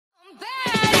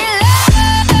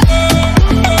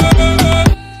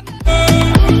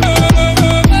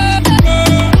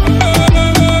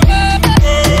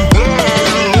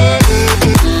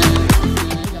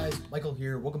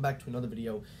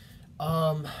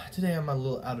Today I'm a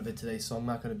little out of it today, so I'm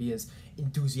not going to be as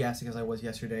enthusiastic as I was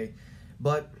yesterday.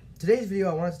 But today's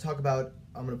video I wanted to talk about,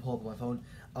 I'm going to pull up my phone.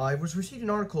 I was received an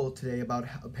article today about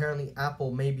how apparently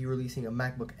Apple may be releasing a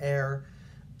MacBook Air.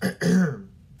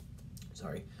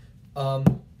 Sorry.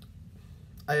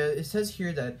 It says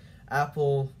here that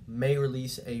Apple may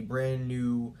release a brand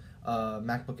new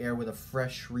MacBook Air with a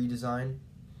fresh redesign.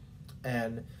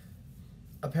 And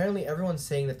apparently everyone's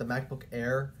saying that the MacBook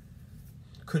Air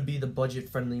could be the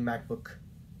budget-friendly MacBook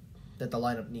that the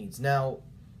lineup needs. Now,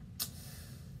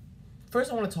 first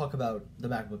I want to talk about the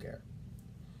MacBook Air.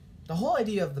 The whole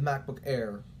idea of the MacBook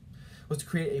Air was to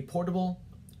create a portable,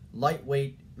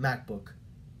 lightweight MacBook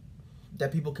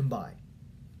that people can buy,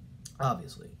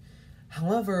 obviously.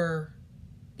 However,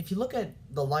 if you look at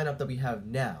the lineup that we have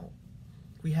now,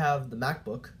 we have the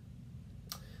MacBook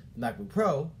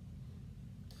Pro,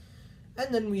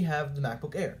 and then we have the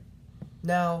MacBook Air.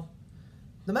 Now,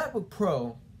 the MacBook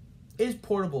Pro is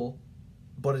portable,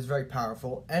 but is very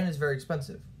powerful and is very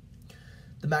expensive.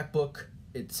 The MacBook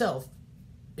itself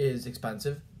is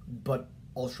expensive, but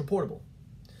ultra portable.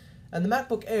 And the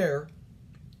MacBook Air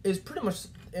is pretty much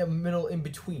a middle in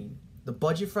between. The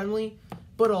budget friendly,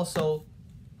 but also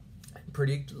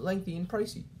pretty lengthy and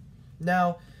pricey.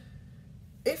 Now,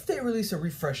 if they release a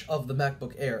refresh of the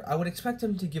MacBook Air, I would expect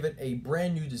them to give it a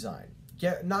brand new design.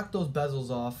 Knock those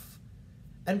bezels off,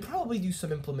 and probably do some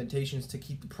implementations to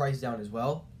keep the price down as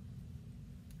well.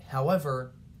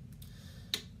 However,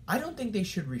 I don't think they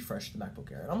should refresh the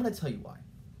MacBook Air, and I'm going to tell you why.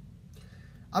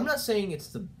 I'm not saying it's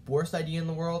the worst idea in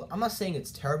the world. I'm not saying it's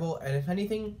terrible, and if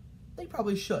anything, they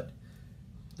probably should.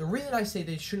 The reason I say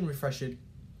they shouldn't refresh it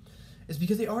is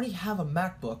because they already have a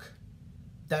MacBook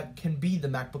that can be the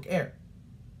MacBook Air.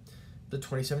 The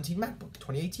 2017 MacBook,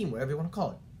 2018, whatever you want to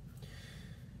call it.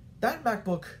 That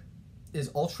MacBook is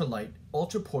ultra light,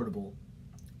 ultra portable,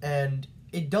 and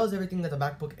it does everything that the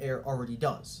MacBook Air already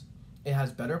does. It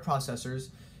has better processors.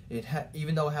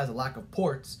 Even though it has a lack of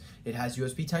ports, it has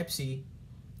USB Type-C.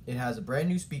 It has a brand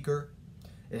new speaker.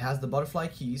 It has the butterfly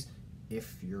keys,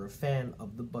 if you're a fan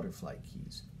of the butterfly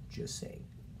keys, just saying.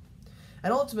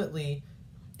 And ultimately,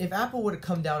 if Apple were to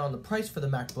come down on the price for the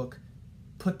MacBook,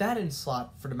 put that in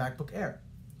slot for the MacBook Air.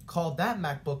 Call that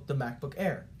MacBook the MacBook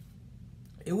Air.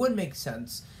 It would make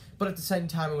sense, but at the same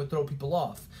time it would throw people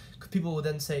off. Because people would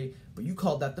then say, but you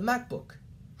called that the MacBook.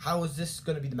 How is this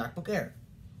going to be the MacBook Air?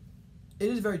 It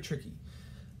is very tricky.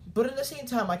 But at the same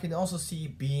time, I can also see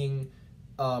being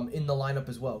in the lineup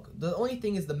as well. The only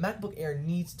thing is the MacBook Air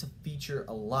needs to feature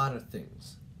a lot of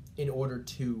things in order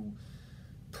to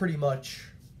pretty much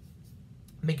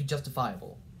make it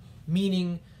justifiable.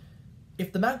 Meaning,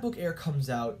 if the MacBook Air comes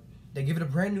out, they give it a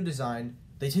brand new design,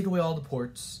 they take away all the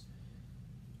ports,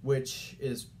 which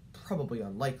is probably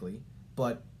unlikely,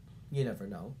 but you never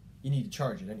know. You need to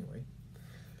charge it anyway.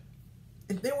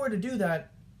 If they were to do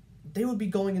that, they would be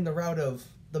going in the route of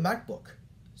the MacBook.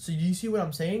 So do you see what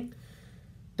I'm saying?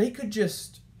 They could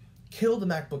just kill the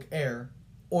MacBook Air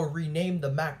or rename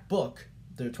the MacBook,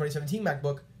 the 2017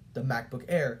 MacBook, the MacBook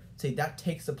Air. Say that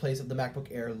takes the place of the MacBook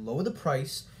Air, lower the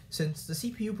price, since the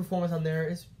CPU performance on there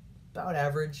is about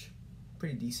average,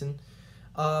 pretty decent.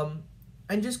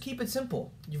 And just keep it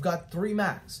simple. You've got three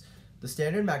Macs. The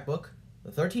standard MacBook,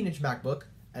 the 13-inch MacBook,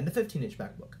 and the 15-inch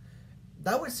MacBook.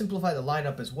 That would simplify the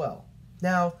lineup as well.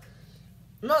 Now,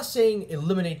 I'm not saying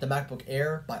eliminate the MacBook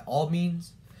Air by all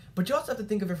means, but you also have to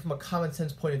think of it from a common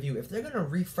sense point of view. If they're going to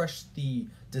refresh the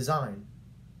design,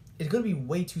 it's going to be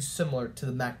way too similar to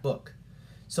the MacBook.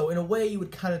 So in a way, you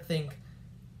would kind of think,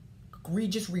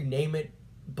 just rename it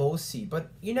BOSE,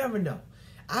 but you never know.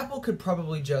 Apple could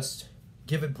probably just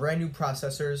give it brand new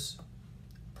processors,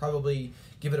 probably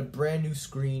give it a brand new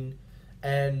screen,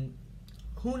 and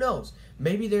who knows?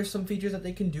 Maybe there's some features that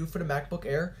they can do for the MacBook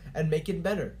Air and make it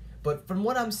better. But from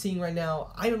what I'm seeing right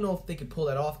now, I don't know if they could pull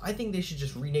that off. I think they should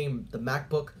just rename the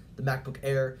MacBook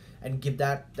Air, and give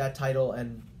that title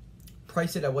and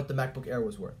price it at what the MacBook Air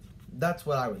was worth. That's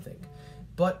what I would think.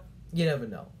 But you never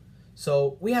know.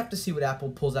 So we have to see what Apple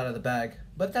pulls out of the bag.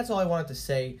 But that's all I wanted to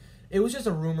say. It was just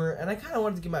a rumor, and I kind of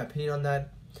wanted to give my opinion on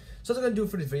that. So that's going to do it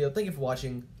for this video. Thank you for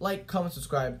watching. Like, comment,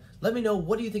 subscribe. Let me know,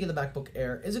 what do you think of the MacBook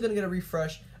Air? Is it going to get a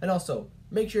refresh? And also,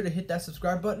 make sure to hit that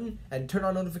subscribe button and turn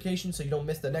on notifications so you don't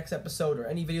miss the next episode or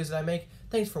any videos that I make.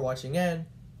 Thanks for watching, and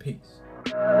peace.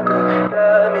 Tell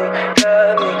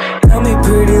me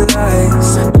pretty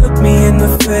lies, look me in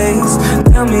the face,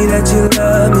 tell me that you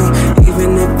love me,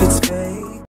 even if